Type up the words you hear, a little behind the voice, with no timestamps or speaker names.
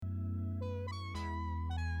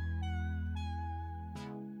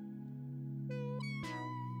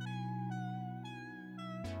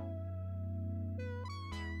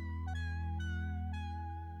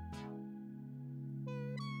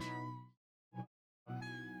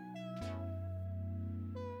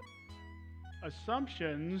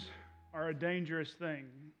Assumptions are a dangerous thing.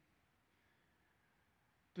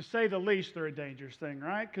 To say the least, they're a dangerous thing,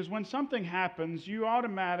 right? Because when something happens, you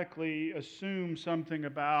automatically assume something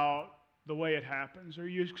about the way it happens, or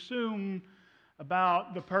you assume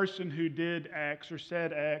about the person who did X or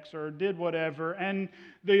said X or did whatever. And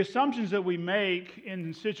the assumptions that we make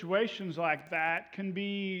in situations like that can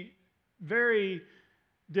be very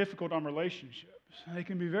difficult on relationships. They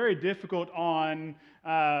can be very difficult on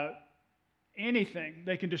anything.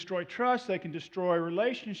 They can destroy trust, they can destroy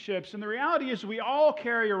relationships. And the reality is we all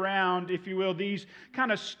carry around, if you will, these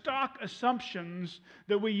kind of stock assumptions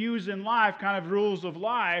that we use in life, kind of rules of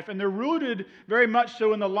life. And they're rooted very much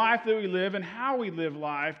so in the life that we live and how we live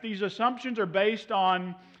life. These assumptions are based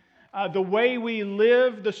on the way we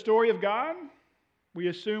live the story of God. We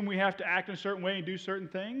assume we have to act in a certain way and do certain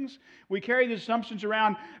things. We carry these assumptions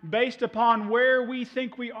around based upon where we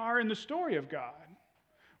think we are in the story of God.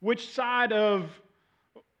 Which side of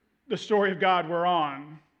the story of God we're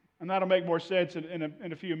on. And that'll make more sense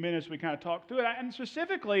in a few minutes. We kind of talk through it. And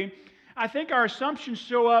specifically, I think our assumptions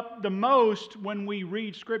show up the most when we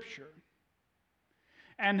read Scripture.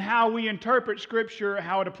 And how we interpret Scripture,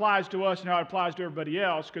 how it applies to us and how it applies to everybody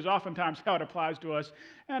else. Because oftentimes how it applies to us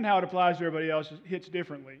and how it applies to everybody else hits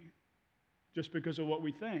differently. Just because of what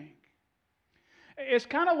we think. It's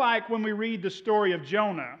kind of like when we read the story of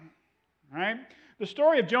Jonah. Right? The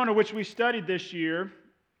story of Jonah, which we studied this year,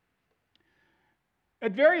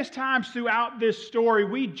 at various times throughout this story,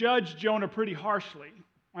 we judge Jonah pretty harshly.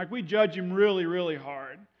 Like we judge him really, really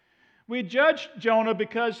hard. We judge Jonah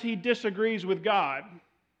because he disagrees with God.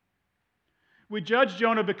 We judge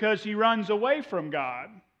Jonah because he runs away from God.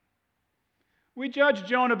 We judge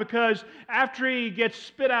Jonah because after he gets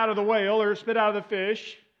spit out of the whale or spit out of the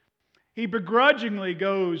fish, he begrudgingly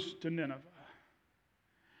goes to Nineveh.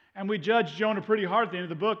 And we judge Jonah pretty hard at the end of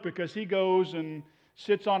the book because he goes and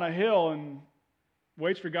sits on a hill and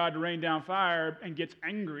waits for God to rain down fire and gets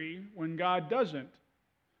angry when God doesn't,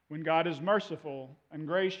 when God is merciful and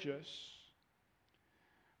gracious.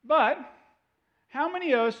 But how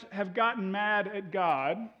many of us have gotten mad at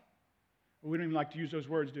God? We don't even like to use those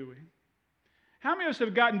words, do we? How many of us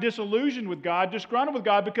have gotten disillusioned with God, disgruntled with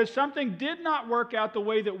God because something did not work out the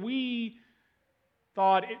way that we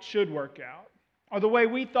thought it should work out? Or the way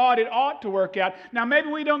we thought it ought to work out. Now, maybe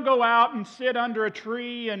we don't go out and sit under a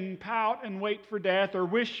tree and pout and wait for death or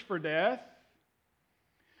wish for death.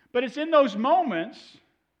 But it's in those moments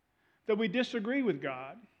that we disagree with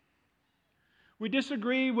God. We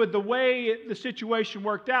disagree with the way the situation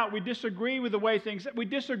worked out. We disagree with the way we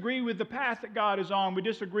disagree with the path that God is on. We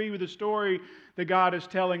disagree with the story that God is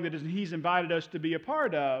telling that He's invited us to be a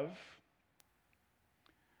part of.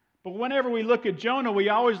 But whenever we look at Jonah, we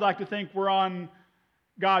always like to think we're on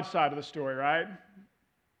God's side of the story, right?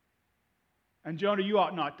 And Jonah, you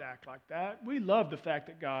ought not to act like that. We love the fact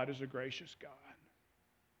that God is a gracious God.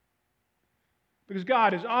 Because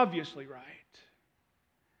God is obviously right.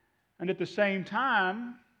 And at the same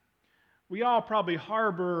time, we all probably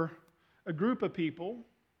harbor a group of people,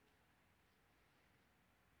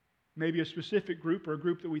 maybe a specific group or a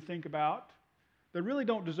group that we think about, that really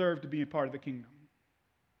don't deserve to be a part of the kingdom.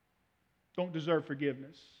 Don't deserve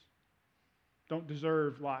forgiveness. Don't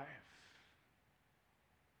deserve life.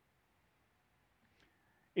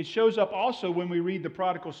 It shows up also when we read the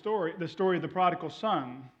prodigal story, the story of the prodigal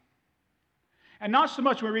son. And not so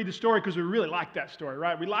much when we read the story because we really like that story,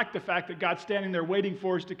 right? We like the fact that God's standing there waiting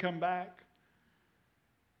for us to come back.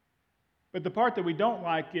 But the part that we don't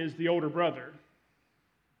like is the older brother,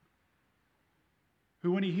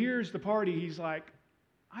 who when he hears the party, he's like,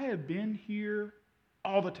 I have been here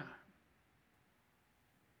all the time.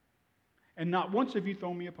 And not once have you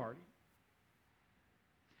thrown me a party.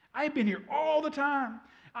 I have been here all the time.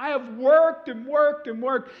 I have worked and worked and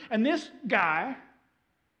worked. And this guy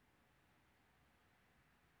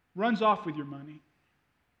runs off with your money.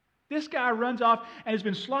 This guy runs off and has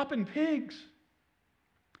been slopping pigs.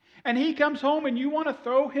 And he comes home and you want to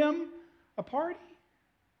throw him a party?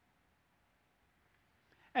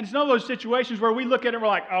 And it's one of those situations where we look at it and we're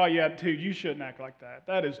like, oh yeah, dude, you shouldn't act like that.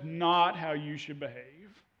 That is not how you should behave.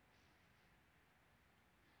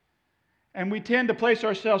 And we tend to place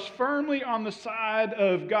ourselves firmly on the side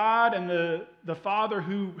of God and the Father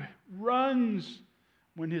who runs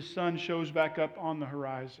when His Son shows back up on the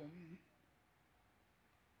horizon.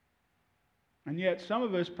 And yet some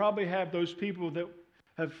of us probably have those people that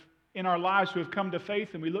have in our lives who have come to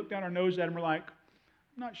faith and we look down our nose at them and we're like,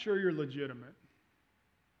 I'm not sure you're legitimate.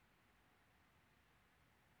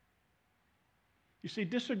 You see,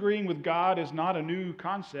 disagreeing with God is not a new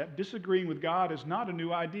concept. Disagreeing with God is not a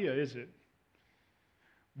new idea, is it?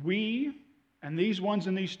 We And these ones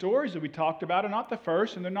in these stories that we talked about are not the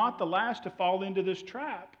first and they're not the last to fall into this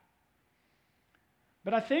trap.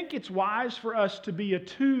 But I think it's wise for us to be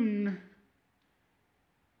attuned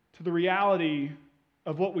to the reality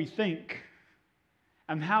of what we think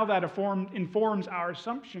and how that informs our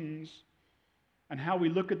assumptions and how we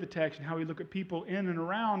look at the text and how we look at people in and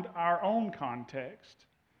around our own context.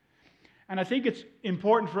 And I think it's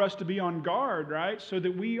important for us to be on guard, right? So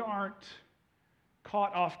that we aren't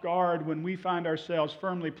caught off guard when we find ourselves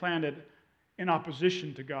firmly planted in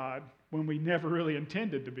opposition to God when we never really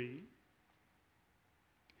intended to be.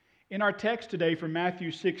 In our text today from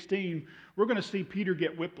Matthew 16, we're going to see Peter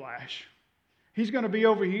get whiplash. He's going to be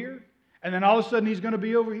over here, and then all of a sudden he's going to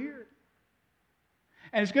be over here.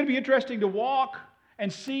 And it's going to be interesting to walk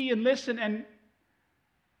and see and listen and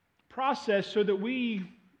process so that we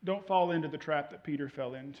don't fall into the trap that Peter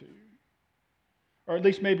fell into. Or at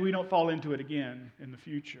least maybe we don't fall into it again in the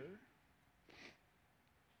future.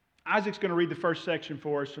 Isaac's going to read the first section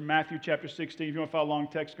for us from Matthew chapter 16. If you want to follow along,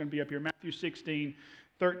 the text is going to be up here. Matthew 16,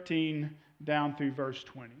 13 down through verse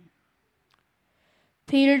 20.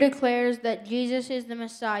 Peter declares that Jesus is the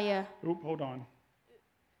Messiah. Hold on.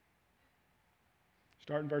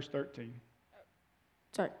 Start in verse 13.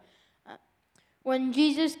 When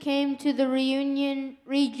Jesus came to the region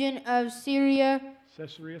of Caesarea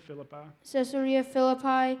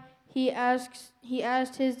Philippi, he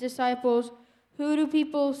asked his disciples, "Who do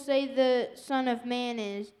people say the Son of Man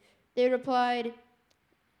is?" They replied,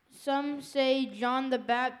 "Some say John the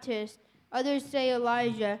Baptist, others say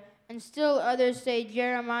Elijah, and still others say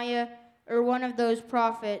Jeremiah or one of those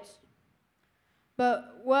prophets."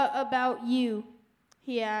 "But what about you?"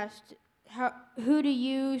 he asked. "Who do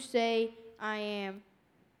you say I am?"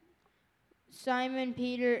 Simon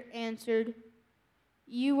Peter answered,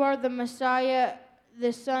 "You are the Messiah,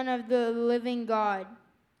 the Son of the living God."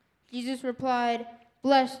 Jesus replied,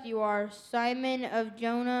 "Blessed you are, Simon of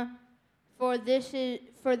Jonah, for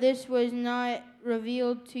this was not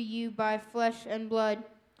revealed to you by flesh and blood,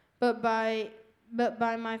 but by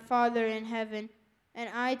my Father in heaven. And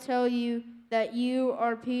I tell you that you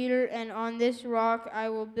are Peter, and on this rock I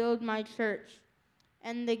will build my church,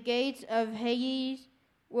 and the gates of Hades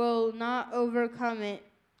will not overcome it.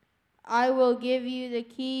 I will give you the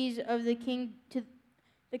keys of the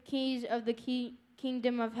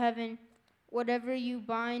kingdom of heaven. Whatever you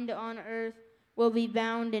bind on earth will be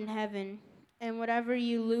bound in heaven, and whatever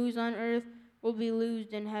you loose on earth will be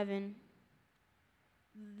loosed in heaven."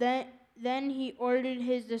 Then he ordered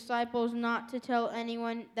his disciples not to tell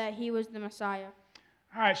anyone that he was the Messiah.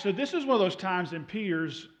 All right, so this is one of those times in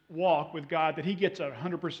Peter's walk with God that he gets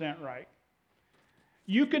 100% right.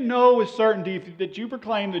 You can know with certainty that you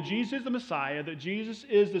proclaim that Jesus is the Messiah, that Jesus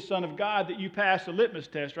is the Son of God, that you passed the litmus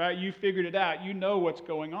test, right? You figured it out. You know what's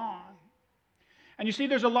going on. And you see,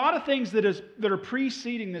 there's a lot of things that are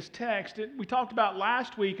preceding this text. We talked about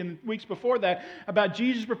last week and weeks before that about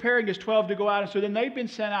Jesus preparing his 12 to go out. And so then they've been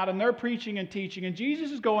sent out and they're preaching and teaching. And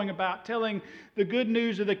Jesus is going about telling the good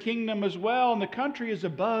news of the kingdom as well. And the country is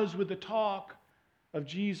abuzz with the talk of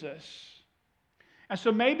Jesus. And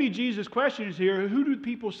so maybe Jesus' question is here, who do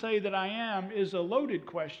people say that I am, is a loaded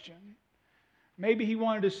question. Maybe he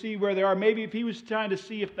wanted to see where they are. Maybe if he was trying to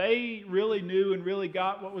see if they really knew and really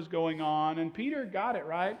got what was going on. And Peter got it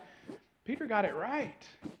right. Peter got it right.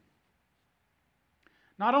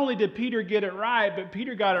 Not only did Peter get it right, but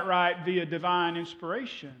Peter got it right via divine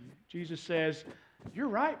inspiration. Jesus says, "You're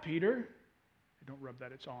right, Peter." Don't rub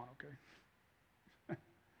that, it's on, okay?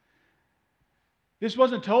 This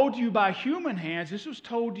wasn't told to you by human hands. This was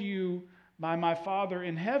told to you by my Father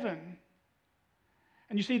in heaven.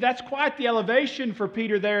 And you see, that's quite the elevation for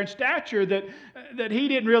Peter there in stature that he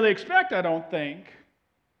didn't really expect, I don't think.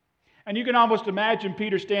 And you can almost imagine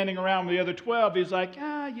Peter standing around with the other 12. He's like,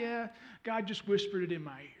 yeah, God just whispered it in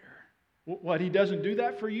my ear. What, he doesn't do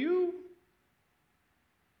that for you?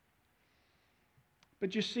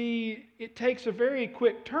 But you see, it takes a very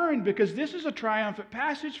quick turn because this is a triumphant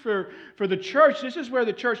passage for the church. This is where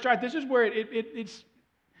the church starts. This is where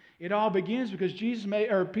it all begins because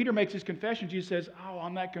Peter makes his confession. Jesus says,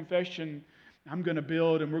 on that confession, I'm going to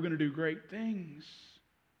build and we're going to do great things.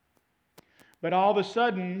 But all of a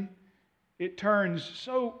sudden, it turns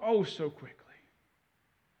so quickly.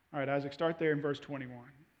 All right, Isaac, start there in verse 21.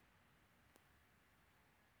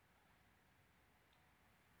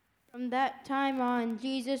 From that time on,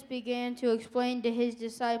 Jesus began to explain to his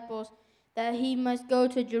disciples that he must go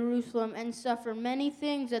to Jerusalem and suffer many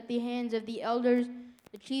things at the hands of the elders,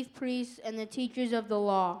 the chief priests, and the teachers of the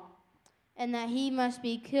law, and that he must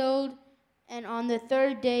be killed and on the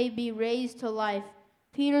third day be raised to life.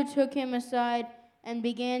 Peter took him aside and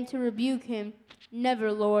began to rebuke him.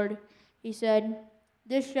 "Never, Lord," he said.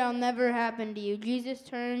 "This shall never happen to you." Jesus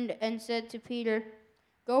turned and said to Peter,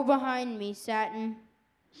 "Go behind me, Satan.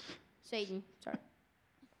 Sorry.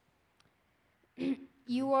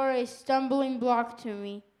 You are a stumbling block to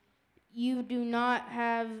me. You do not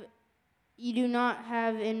have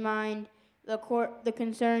in mind the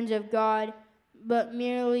concerns of God, but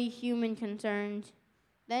merely human concerns."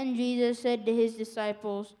 Then Jesus said to his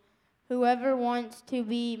disciples, "Whoever wants to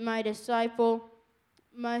be my disciple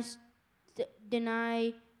must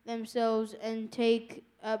deny themselves and take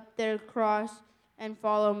up their cross and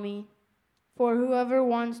follow me. For whoever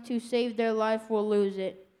wants to save their life will lose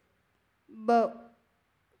it, but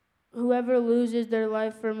whoever loses their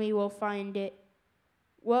life for me will find it.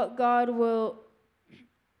 What God will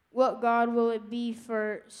it be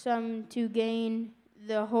for some to gain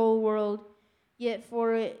the whole world, yet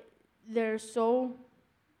for it their soul?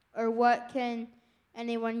 Or what can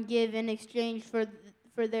anyone give in exchange for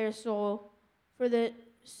their soul? For the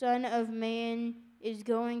Son of Man is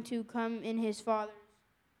going to come in his Father's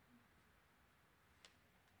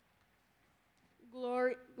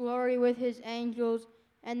glory with his angels,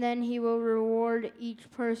 and then he will reward each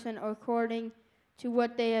person according to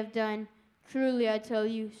what they have done. Truly I tell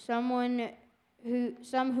you, some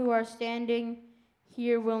who are standing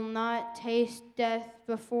here will not taste death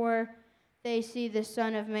before they see the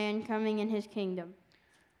Son of Man coming in his kingdom."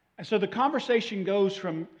 And so the conversation goes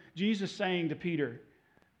from Jesus saying to Peter,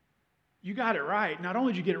 "You got it right. Not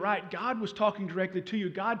only did you get it right, God was talking directly to you.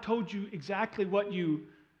 God told you exactly what you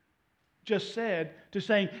just said," to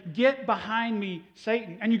saying, "Get behind me,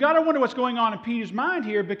 Satan." And you got to wonder what's going on in Peter's mind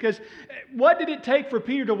here, because what did it take for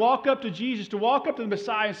Peter to walk up to Jesus, to walk up to the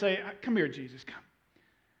Messiah and say, "Come here, Jesus, come"?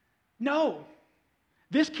 No,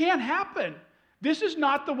 this can't happen. This is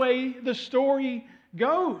not the way the story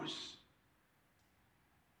goes.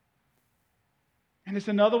 And it's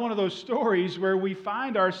another one of those stories where we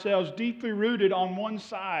find ourselves deeply rooted on one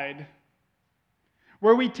side,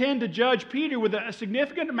 where we tend to judge Peter with a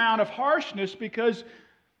significant amount of harshness because,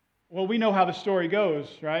 well, we know how the story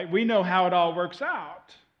goes, right? We know how it all works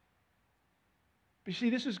out. But you see,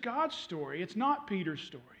 this is God's story. It's not Peter's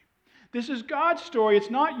story. This is God's story.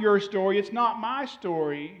 It's not your story. It's not my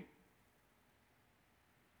story.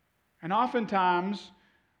 And oftentimes,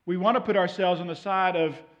 we want to put ourselves on the side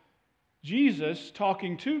of Jesus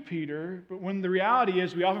talking to Peter, but when the reality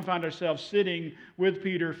is we often find ourselves sitting with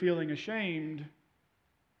Peter feeling ashamed,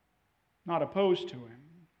 not opposed to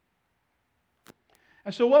him.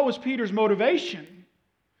 And so what was Peter's motivation?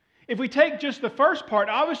 If we take just the first part,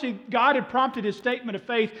 obviously God had prompted his statement of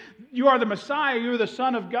faith. You are the Messiah, you are the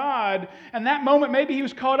Son of God. And that moment, maybe he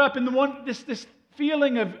was caught up in this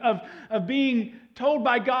feeling of being told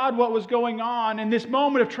by God what was going on, and this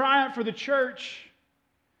moment of triumph for the church.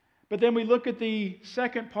 But then we look at the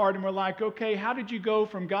second part and we're like, okay, how did you go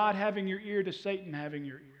from God having your ear to Satan having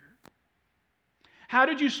your ear? How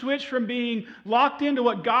did you switch from being locked into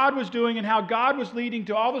what God was doing and how God was leading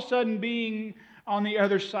to all of a sudden being on the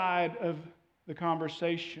other side of the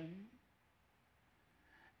conversation?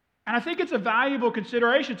 And I think it's a valuable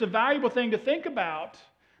consideration. It's a valuable thing to think about,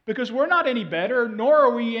 because we're not any better, nor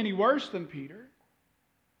are we any worse than Peter.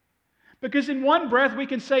 Because in one breath we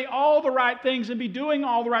can say all the right things and be doing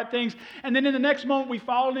all the right things, and then in the next moment we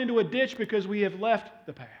fall into a ditch because we have left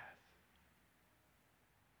the path.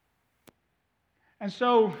 And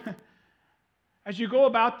so, as you go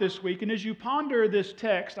about this week, and as you ponder this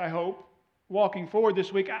text, I hope, walking forward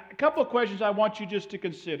this week, a couple of questions I want you just to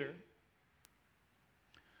consider.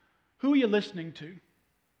 Who are you listening to?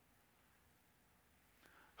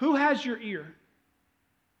 Who has your ear?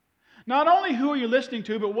 Not only who are you listening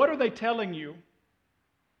to, but what are they telling you?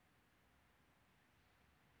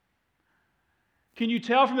 Can you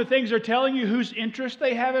tell from the things they're telling you whose interest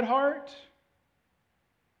they have at heart?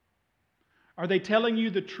 Are they telling you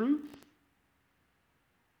the truth?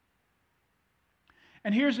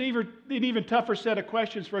 And here's an even tougher set of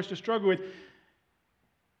questions for us to struggle with.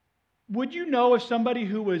 Would you know if somebody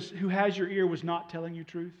who has your ear was not telling you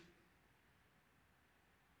truth?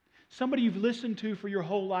 Somebody you've listened to for your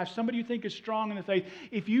whole life, somebody you think is strong in the faith,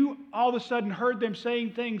 if you all of a sudden heard them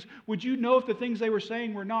saying things, would you know if the things they were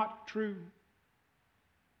saying were not true?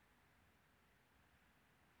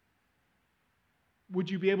 Would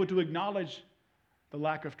you be able to acknowledge the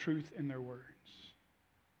lack of truth in their words?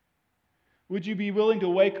 Would you be willing to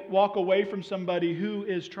walk away from somebody who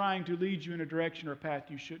is trying to lead you in a direction or a path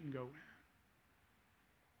you shouldn't go in?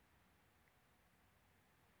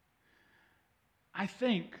 I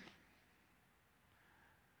think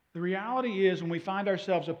the reality is when we find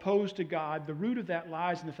ourselves opposed to God, the root of that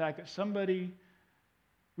lies in the fact that somebody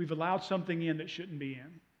we've allowed something in that shouldn't be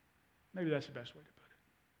in. Maybe that's the best way to put it.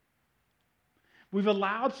 We've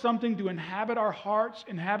allowed something to inhabit our hearts,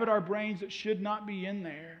 inhabit our brains that should not be in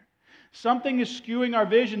there. Something is skewing our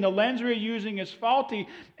vision. The lens we're using is faulty.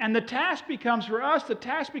 And the task becomes, for us, the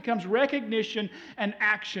task becomes recognition and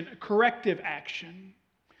action, corrective action.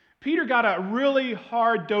 Peter got a really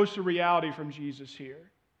hard dose of reality from Jesus here.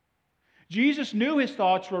 Jesus knew his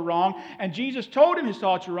thoughts were wrong, and Jesus told him his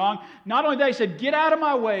thoughts were wrong. Not only that, he said, "Get out of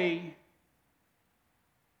my way."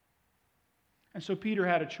 And so Peter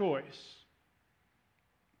had a choice.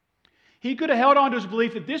 He could have held on to his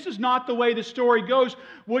belief that this is not the way the story goes,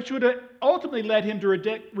 which would have ultimately led him to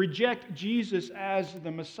reject Jesus as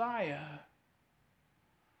the Messiah.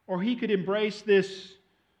 Or he could embrace this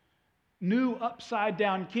new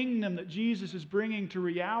upside-down kingdom that Jesus is bringing to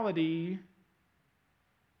reality,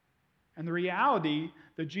 and the reality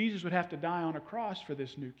that Jesus would have to die on a cross for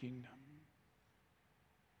this new kingdom.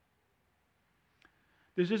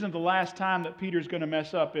 This isn't the last time that Peter's going to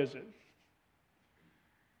mess up, is it?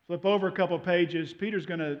 Flip over a couple of pages. Peter's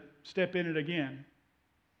going to step in it again.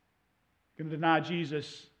 Going to deny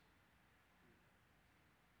Jesus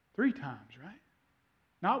 3 times, right?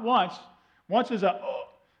 Not once. Once is a, oh,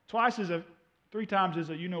 twice is a, 3 times is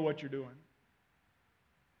a, you know what you're doing.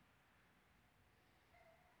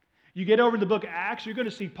 You get over to the book of Acts, you're going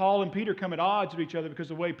to see Paul and Peter come at odds with each other because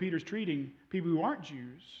of the way Peter's treating people who aren't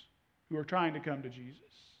Jews, who are trying to come to Jesus.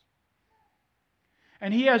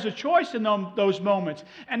 And he has a choice in those moments.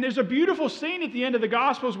 And there's a beautiful scene at the end of the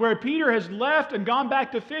Gospels where Peter has left and gone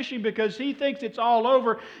back to fishing because he thinks it's all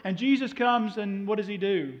over. And Jesus comes, and what does he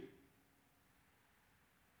do?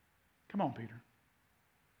 Come on, Peter.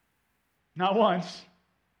 Not once,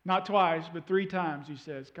 not twice, but 3 times he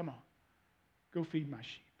says, "Come on, go feed my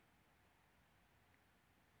sheep."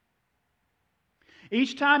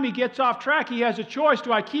 Each time he gets off track, he has a choice.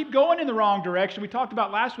 Do I keep going in the wrong direction? We talked about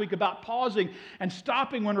last week about pausing and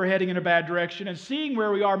stopping when we're heading in a bad direction and seeing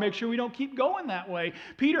where we are, make sure we don't keep going that way.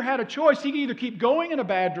 Peter had a choice. He could either keep going in a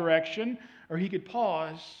bad direction or he could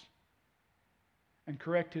pause and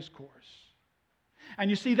correct his course. And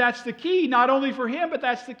you see, that's the key, not only for him, but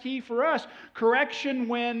that's the key for us. Correction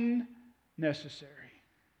when necessary.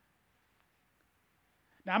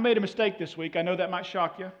 Now, I made a mistake this week. I know that might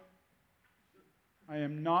shock you. I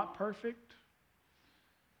am not perfect.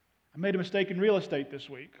 I made a mistake in real estate this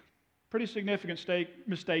week. Pretty significant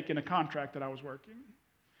mistake in a contract that I was working.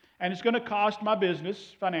 And it's going to cost my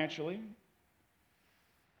business financially.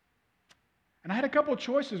 And I had a couple of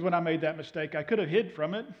choices when I made that mistake. I could have hid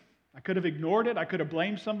from it. I could have ignored it. I could have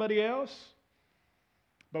blamed somebody else.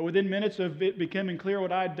 But within minutes of it becoming clear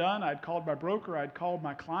what I had done, I'd called my broker, I'd called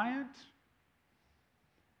my client.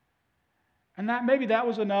 And maybe that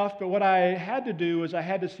was enough, but what I had to do was I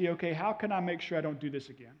had to see, okay, how can I make sure I don't do this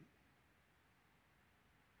again?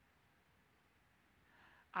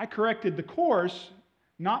 I corrected the course,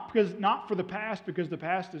 not for the past, because the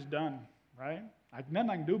past is done, right? Nothing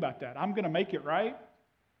I can do about that. I'm going to make it right,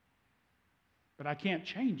 but I can't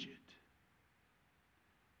change it.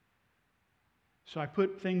 So I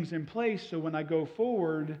put things in place so when I go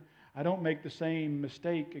forward, I don't make the same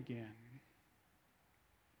mistake again.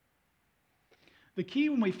 The key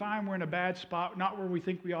when we find we're in a bad spot, not where we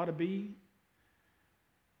think we ought to be,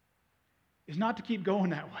 is not to keep going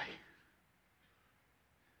that way.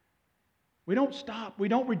 We don't stop. We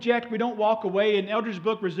don't reject. We don't walk away. In Eldredge's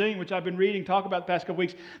book, Resilient, which I've been reading, talk about the past couple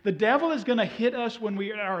weeks, the devil is going to hit us when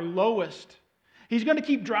we are at our lowest. He's going to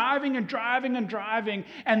keep driving and driving and driving,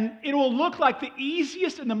 and it will look like the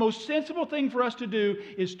easiest and the most sensible thing for us to do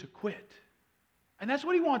is to quit. And that's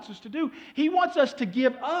what he wants us to do. He wants us to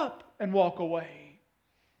give up and walk away.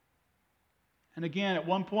 And again, at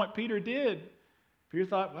one point, Peter did. Peter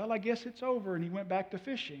thought, well, I guess it's over, and he went back to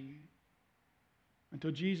fishing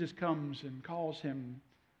until Jesus comes and calls him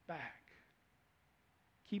back.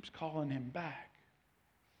 Keeps calling him back.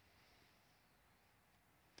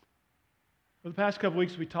 For the past couple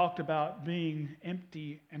weeks, we talked about being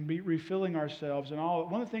empty and refilling ourselves and all.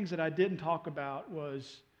 One of the things that I didn't talk about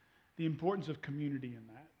was the importance of community in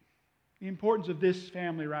that. The importance of this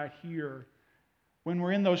family right here when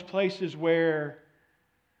we're in those places where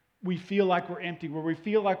we feel like we're empty, where we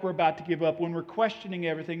feel like we're about to give up, when we're questioning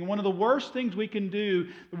everything. And one of the worst things we can do,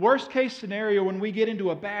 the worst case scenario when we get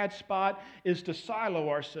into a bad spot, is to silo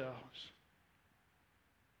ourselves.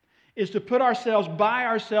 Is to put ourselves by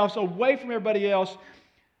ourselves, away from everybody else,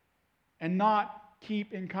 and not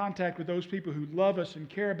keep in contact with those people who love us and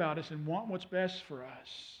care about us and want what's best for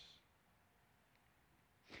us.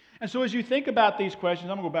 And so as you think about these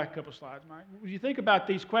questions, I'm going to go back a couple slides, Mike. As you think about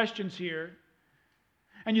these questions here,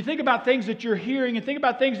 and you think about things that you're hearing and think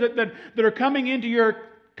about things that are coming into your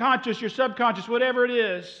conscious, your subconscious, whatever it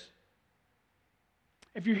is,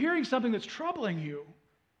 if you're hearing something that's troubling you,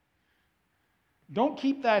 don't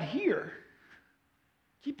keep that here.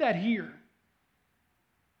 Keep that here.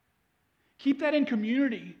 Keep that in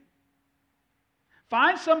community.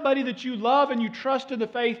 Find somebody that you love and you trust in the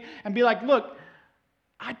faith and be like, look,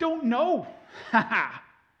 I don't know.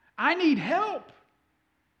 I need help.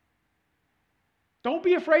 Don't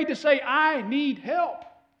be afraid to say, I need help.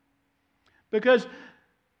 Because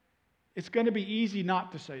it's going to be easy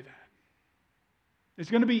not to say that.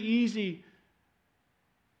 It's going to be easy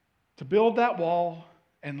to build that wall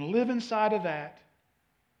and live inside of that.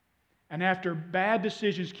 And after bad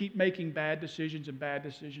decisions, keep making bad decisions and bad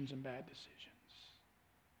decisions and bad decisions.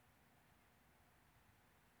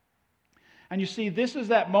 And you see, this is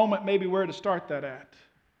that moment maybe where to start that at.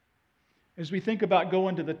 As we think about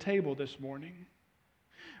going to the table this morning.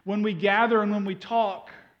 When we gather and when we talk,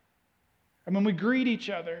 and when we greet each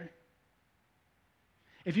other.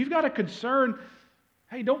 If you've got a concern,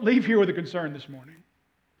 hey, don't leave here with a concern this morning.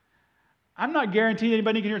 I'm not guaranteeing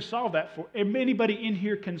anybody in here solve that for anybody in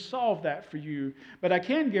here can solve that for you, but I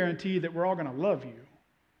can guarantee that we're all going to love you.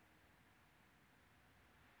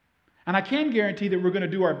 And I can guarantee that we're going to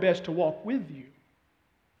do our best to walk with you.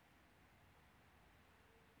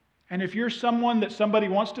 And if you're someone that somebody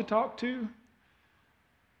wants to talk to,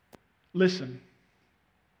 listen,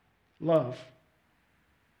 love,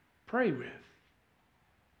 pray with.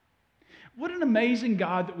 What an amazing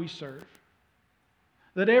God that we serve.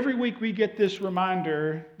 That every week we get this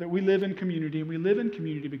reminder that we live in community, and we live in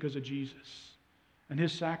community because of Jesus and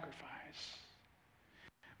His sacrifice.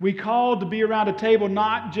 We called to be around a table,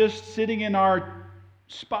 not just sitting in our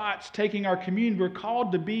spots taking our communion. We're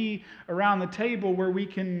called to be around the table where we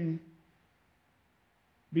can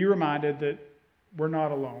be reminded that we're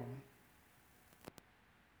not alone.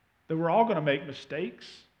 That we're all going to make mistakes.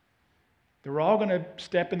 That we're all going to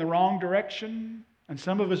step in the wrong direction. And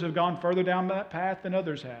some of us have gone further down that path than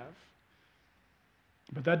others have.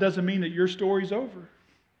 But that doesn't mean that your story's over.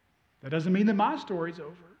 That doesn't mean that my story's over.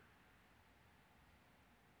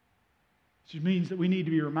 It just means that we need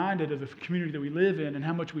to be reminded of the community that we live in and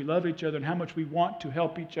how much we love each other and how much we want to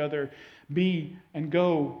help each other be and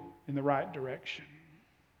go in the right direction.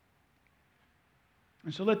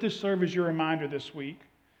 And so let this serve as your reminder this week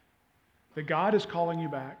that God is calling you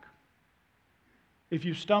back. If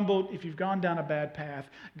you've stumbled, if you've gone down a bad path,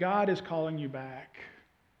 God is calling you back.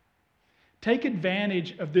 Take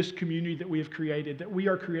advantage of this community that we have created, that we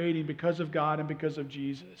are creating because of God and because of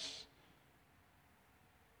Jesus.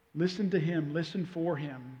 Listen to Him. Listen for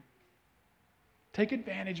Him. Take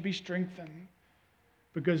advantage. Be strengthened.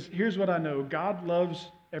 Because here's what I know. God loves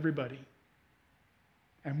everybody.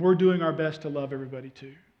 And we're doing our best to love everybody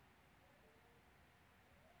too.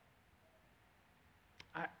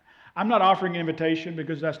 I'm not offering an invitation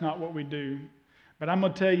because that's not what we do. But I'm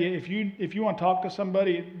going to tell you, if you want to talk to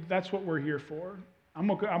somebody, that's what we're here for.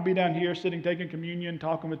 I'll be down here sitting, taking communion,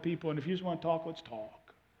 talking with people. And if you just want to talk, let's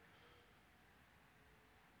talk.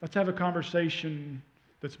 Let's have a conversation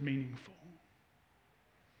that's meaningful.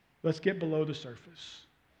 Let's get below the surface.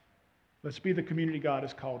 Let's be the community God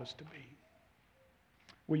has called us to be.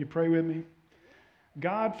 Will you pray with me?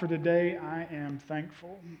 God, for today, I am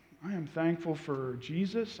thankful. I am thankful for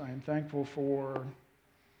Jesus. I am thankful for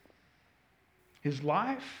His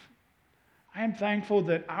life. I am thankful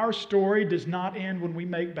that our story does not end when we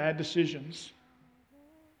make bad decisions.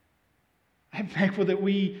 I'm thankful that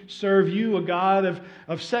we serve You, a God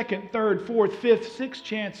of second, third, fourth, fifth, sixth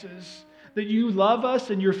chances. That You love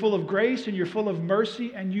us and You're full of grace and You're full of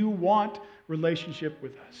mercy and You want relationship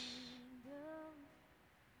with us.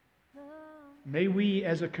 May we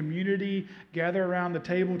as a community gather around the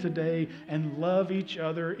table today and love each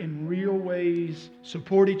other in real ways,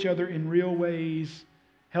 support each other in real ways,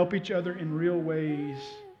 help each other in real ways.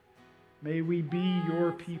 May we be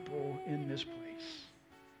Your people in this place.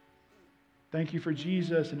 Thank You for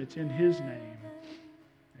Jesus, and it's in His name.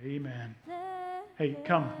 Amen. Hey,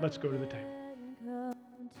 come, let's go to the table. Come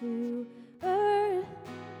to earth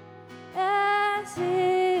as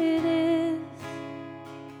it is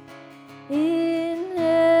in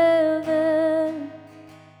heaven.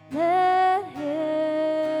 Let heaven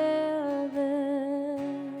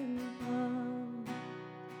come.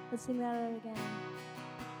 Let's sing that out again.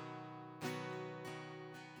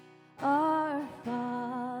 Our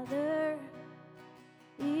Father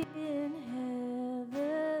in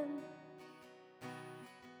heaven,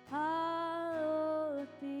 hallowed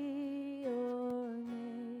be Your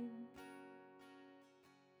name.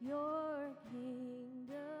 Your kingdom